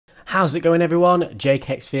How's it going, everyone?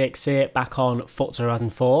 JakeXVX here, back on Forza Horizon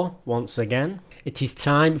 4 once again. It is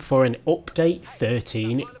time for an Update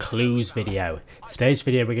 13 clues video. Today's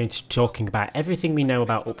video we're going to be talking about everything we know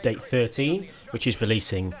about Update 13, which is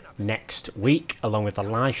releasing next week, along with a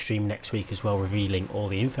live stream next week as well, revealing all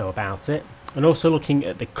the info about it. And also looking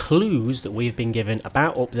at the clues that we've been given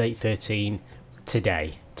about Update 13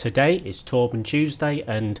 today. Today is Torben Tuesday,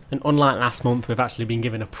 and unlike last month, we've actually been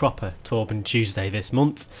given a proper Torben Tuesday this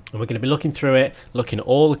month, and we're going to be looking through it, looking at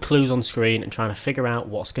all the clues on screen and trying to figure out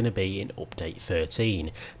what's going to be in Update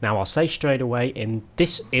 13. Now, I'll say straight away, in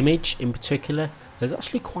this image in particular, there's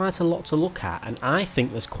actually quite a lot to look at, and I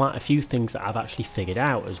think there's quite a few things that I've actually figured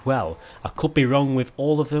out as well. I could be wrong with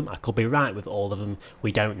all of them, I could be right with all of them,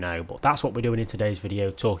 we don't know, but that's what we're doing in today's video,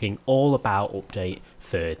 talking all about Update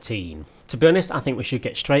 13. To be honest, I think we should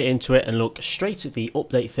get straight into it and look straight at the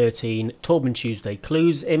Update 13 Torben Tuesday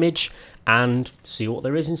clues image and see what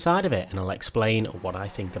there is inside of it, and I'll explain what I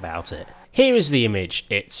think about it. Here is the image.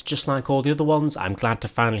 It's just like all the other ones. I'm glad to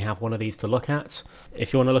finally have one of these to look at.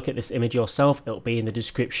 If you want to look at this image yourself, it'll be in the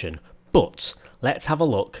description. But let's have a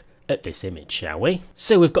look at this image, shall we?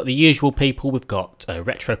 So we've got the usual people. We've got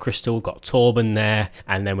Retro Crystal, we've got Torben there,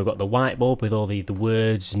 and then we've got the whiteboard with all the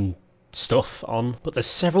words and stuff on. But there's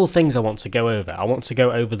several things I want to go over. I want to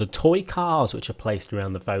go over the toy cars which are placed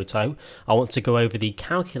around the photo. I want to go over the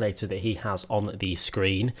calculator that he has on the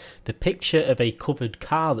screen, the picture of a covered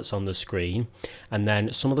car that's on the screen, and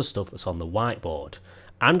then some of the stuff that's on the whiteboard.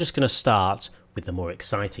 I'm just going to start with the more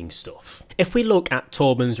exciting stuff. If we look at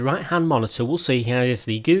Torben's right hand monitor, we'll see he has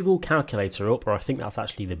the Google calculator up, or I think that's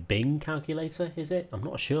actually the Bing calculator, is it? I'm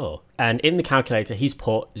not sure. And in the calculator he's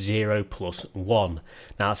put 0 plus 1.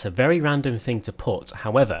 Now that's a very random thing to put,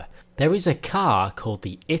 however, there is a car called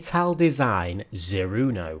the Ital Design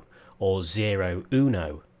Zeruno, or Zero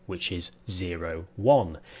Uno, which is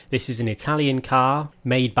 01. This is an Italian car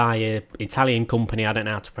made by an Italian company, I don't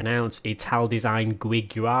know how to pronounce, Ital Design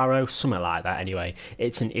Guiguaro, something like that anyway.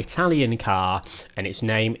 It's an Italian car and its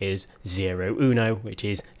name is 01, which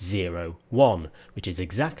is 01, which is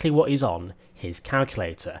exactly what is on his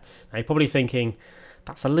calculator. Now you're probably thinking,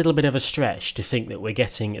 that's a little bit of a stretch to think that we're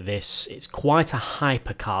getting this. It's quite a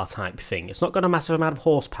hypercar type thing. It's not got a massive amount of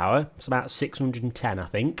horsepower, it's about 610 I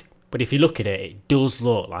think. But if you look at it, it does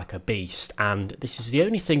look like a beast, and this is the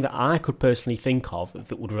only thing that I could personally think of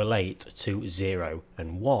that would relate to 0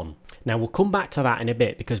 and 1. Now we'll come back to that in a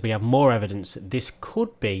bit because we have more evidence that this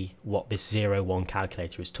could be what this 01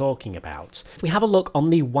 calculator is talking about. If we have a look on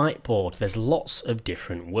the whiteboard, there's lots of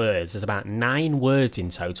different words. There's about 9 words in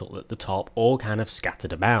total at the top, all kind of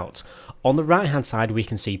scattered about. On the right hand side we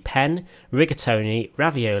can see pen, rigatoni,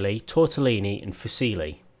 ravioli, tortellini and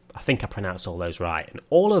fusilli. I think I pronounced all those right, and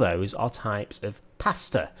all of those are types of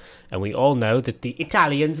pasta, and we all know that the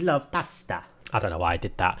Italians love pasta. I don't know why I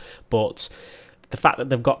did that, but the fact that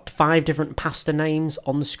they've got 5 different pasta names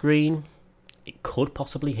on the screen, it could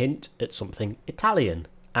possibly hint at something Italian,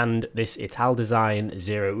 and this Ital Design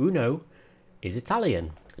 01 is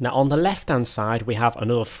Italian. Now on the left hand side we have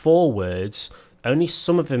another 4 words, only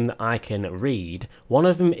some of them that I can read. One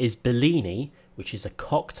of them is Bellini, which is a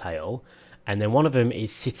cocktail, and then one of them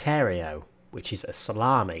is Citerio, which is a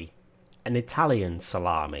salami, an Italian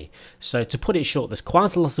salami. So to put it short, there's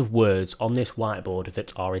quite a lot of words on this whiteboard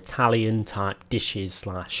that are Italian type dishes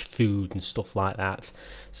slash food and stuff like that.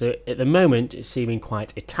 So at the moment it's seeming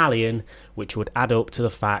quite Italian, which would add up to the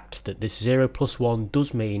fact that this 0 plus 1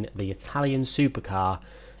 does mean the Italian supercar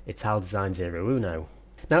Ital Design 01.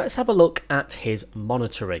 Now let's have a look at his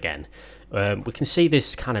monitor again. We can see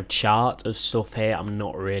this kind of chart of stuff here. I'm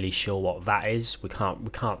not really sure what that is. We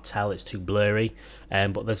can't tell, it's too blurry.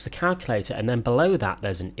 But there's the calculator, and then below that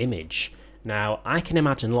there's an image. Now I can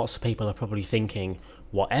imagine lots of people are probably thinking,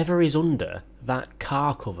 whatever is under that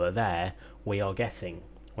car cover there, we are getting.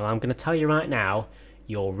 Well, I'm going to tell you right now,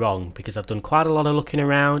 you're wrong, because I've done quite a lot of looking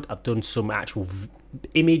around. I've done some actual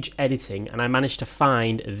image editing, and I managed to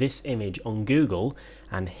find this image on Google,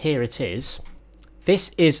 and here it is.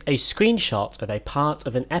 This is a screenshot of a part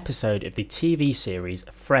of an episode of the TV series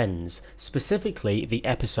Friends, specifically the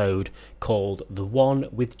episode called The One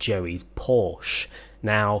with Joey's Porsche.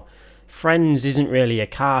 Now, Friends isn't really a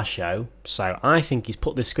car show, so I think he's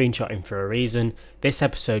put this screenshot in for a reason. This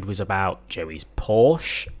episode was about Joey's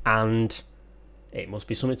Porsche, and it must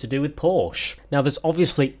be something to do with Porsche. Now there's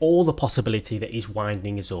obviously all the possibility that he's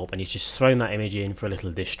winding us up and he's just thrown that image in for a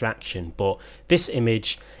little distraction, but this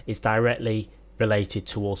image is directly related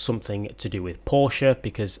towards something to do with Porsche,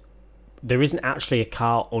 because there isn't actually a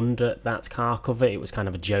car under that car cover. It was kind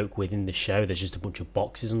of a joke within the show. There's just a bunch of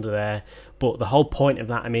boxes under there, but the whole point of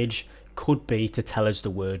that image could be to tell us the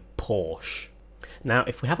word Porsche. Now,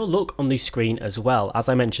 if we have a look on the screen as well, as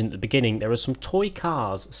I mentioned at the beginning, there are some toy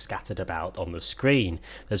cars scattered about on the screen.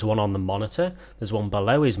 There's one on the monitor, there's one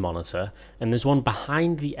below his monitor, and there's one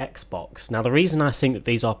behind the Xbox. Now, the reason I think that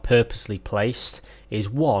these are purposely placed is,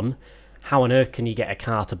 one, how on earth can you get a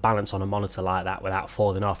car to balance on a monitor like that without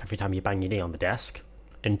falling off every time you bang your knee on the desk?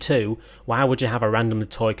 And two, why would you have a random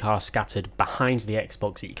toy car scattered behind the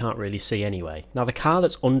Xbox that you can't really see anyway? Now, the car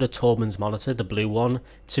that's under Torben's monitor, the blue one,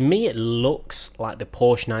 to me it looks like the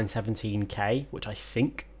Porsche 917K, which I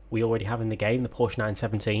think we already have in the game, the Porsche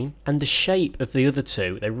 917. And the shape of the other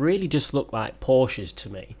two, they really just look like Porsches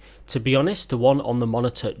to me. To be honest, the one on the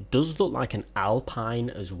monitor does look like an Alpine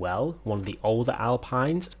as well, one of the older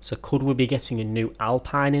Alpines. So could we be getting a new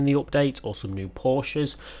Alpine in the update or some new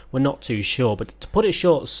Porsches? We're not too sure, but to put it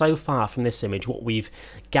short, so far from this image, what we've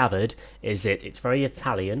gathered is it's very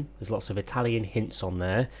Italian. There's lots of Italian hints on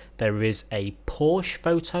there. There is a Porsche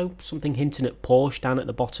photo, something hinting at Porsche down at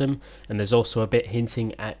the bottom, and there's also a bit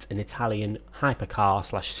hinting at an Italian hypercar /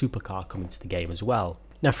 supercar coming to the game as well.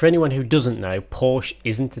 Now, for anyone who doesn't know, Porsche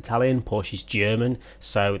isn't Italian, Porsche is German,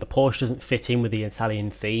 so the Porsche doesn't fit in with the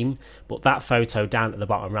Italian theme, but that photo down at the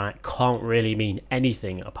bottom right can't really mean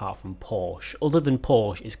anything apart from Porsche. Other than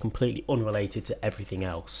Porsche, it's completely unrelated to everything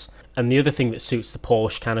else. And the other thing that suits the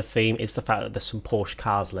Porsche kind of theme is the fact that there's some Porsche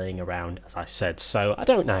cars laying around, as I said. So, I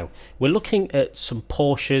don't know. We're looking at some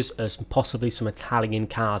Porsches as possibly some Italian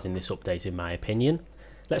cars in this update, in my opinion.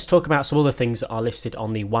 Let's talk about some other things that are listed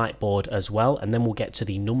on the whiteboard as well, and then we'll get to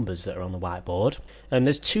the numbers that are on the whiteboard. And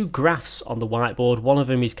there's two graphs on the whiteboard. One of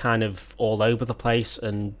them is kind of all over the place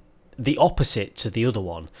and the opposite to the other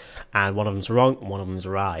one. And one of them's wrong and one of them's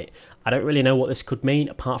right. I don't really know what this could mean,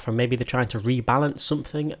 apart from maybe they're trying to rebalance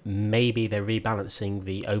something. Maybe they're rebalancing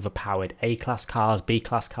the overpowered A-class cars,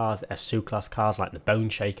 B-class cars, S2 class cars, like the Bone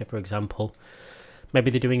Shaker, for example. Maybe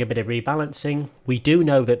they're doing a bit of rebalancing. We do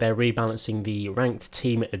know that they're rebalancing the ranked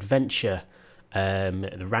team adventure,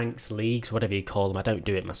 the ranked leagues, whatever you call them. I don't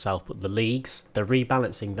do it myself, but the leagues, they're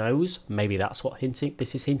rebalancing those. Maybe that's what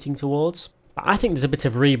this is hinting towards. But I think there's a bit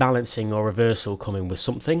of rebalancing or reversal coming with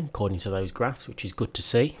something, according to those graphs, which is good to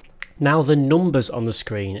see. Now, the numbers on the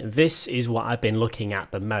screen, this is what I've been looking at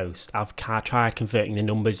the most. I've tried converting the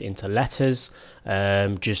numbers into letters,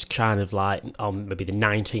 just kind of like on maybe the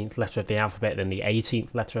 19th letter of the alphabet, then the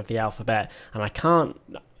 18th letter of the alphabet, and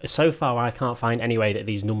so far I can't find any way that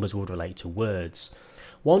these numbers would relate to words.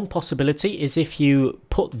 One possibility is if you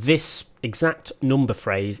put this exact number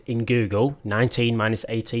phrase in Google, 19 minus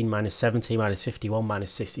 18 minus 70 minus 51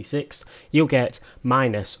 minus 66, you'll get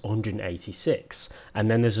minus 186.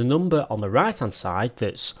 And then there's a number on the right hand side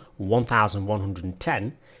that's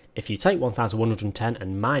 1110. If you take 1110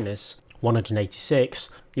 and minus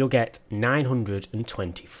 186, you'll get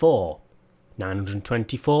 924.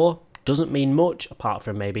 924 doesn't mean much apart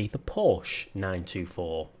from maybe the Porsche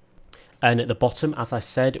 924. And at the bottom, as I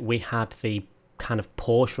said, we had the kind of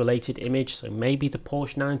Porsche related image, so maybe the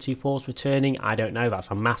Porsche 924 is returning. I don't know,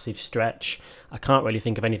 that's a massive stretch. I can't really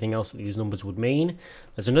think of anything else that these numbers would mean.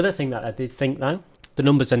 There's another thing that I did think though. The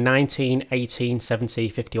numbers are 19, 18, 70,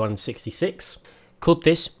 51 and 66. Could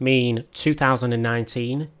this mean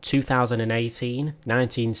 2019, 2018,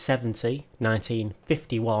 1970,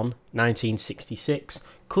 1951, 1966?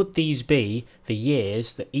 Could these be the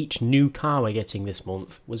years that each new car we're getting this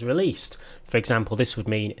month was released? For example, this would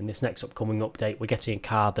mean in this next upcoming update, we're getting a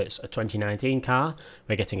car that's a 2019 car,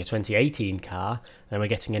 we're getting a 2018 car, and we're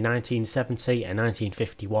getting a 1970, a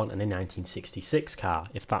 1951, and a 1966 car,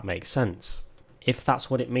 if that makes sense. If that's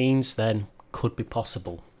what it means, then could be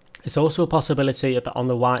possible. It's also a possibility that on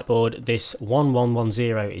the whiteboard, this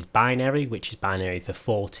 1110 is binary, which is binary for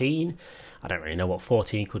 14. I don't really know what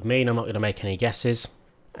 14 could mean. I'm not going to make any guesses.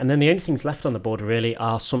 And then the only things left on the board really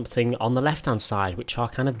are something on the left hand side, which are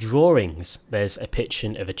kind of drawings. There's a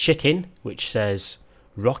picture of a chicken, which says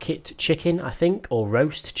rocket chicken, I think, or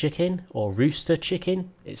roast chicken, or rooster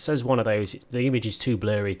chicken. It says one of those. The image is too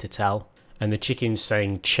blurry to tell. And the chicken's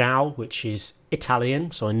saying ciao, which is Italian,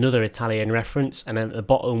 so another Italian reference. And then at the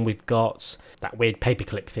bottom we've got that weird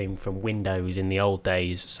paperclip thing from Windows in the old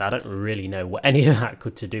days. So I don't really know what any of that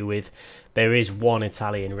could to do with. There is one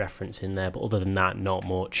Italian reference in there, but other than that, not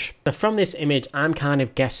much. So from this image, I'm kind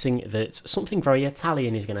of guessing that something very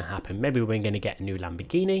Italian is going to happen. Maybe we're going to get a new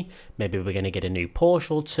Lamborghini. Maybe we're going to get a new Porsche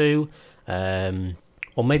or two.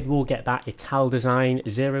 Or maybe we'll get that Ital design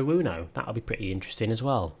Zero Uno. That'll be pretty interesting as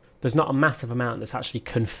well. There's not a massive amount that's actually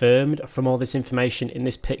confirmed from all this information in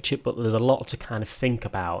this picture, but there's a lot to kind of think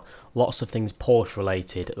about. Lots of things Porsche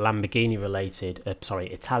related, Lamborghini related,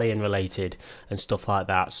 Italian related and stuff like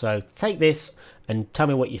that. So take this and tell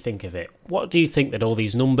me what you think of it. What do you think that all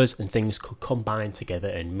these numbers and things could combine together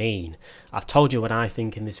and mean? I've told you what I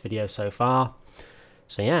think in this video so far.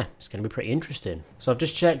 So yeah, it's going to be pretty interesting. So I've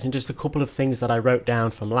just checked, and just a couple of things that I wrote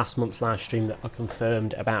down from last month's live stream that are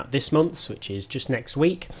confirmed about this month's, which is just next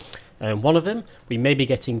week. One of them, we may be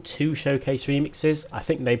getting 2 showcase remixes. I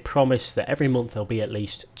think they promised that every month there'll be at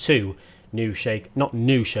least 2 not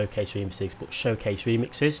new showcase remixes, but showcase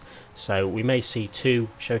remixes. So we may see 2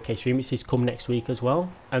 showcase remixes come next week as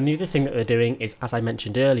well. And the other thing that they're doing is, as I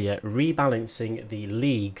mentioned earlier, rebalancing the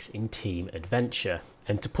leagues in Team Adventure.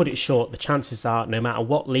 And to put it short, the chances are no matter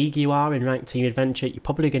what league you are in ranked Team Adventure, you're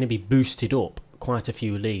probably going to be boosted up quite a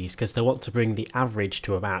few leagues, because they want to bring the average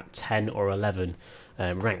to about 10 or 11.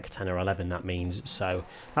 Rank 10 or 11 that means. So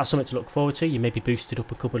that's something to look forward to. You may be boosted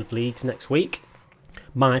up a couple of leagues next week.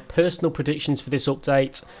 My personal predictions for this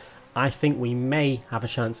update, I think we may have a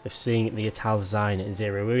chance of seeing the Italdesign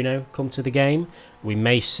 01 come to the game. We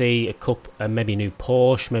may see a couple, maybe a new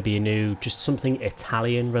Porsche, maybe a new, just something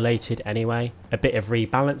Italian related anyway. A bit of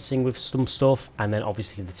rebalancing with some stuff, and then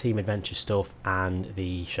obviously the Team Adventure stuff and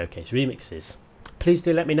the showcase remixes. Please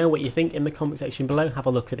do let me know what you think in the comment section below. Have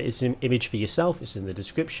a look at this image for yourself, it's in the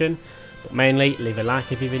description. But mainly, leave a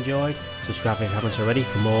like if you've enjoyed, subscribe if you haven't already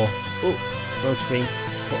for more Road Stream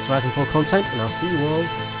Forza Horizon 4 content, and I'll see you all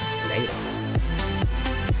later.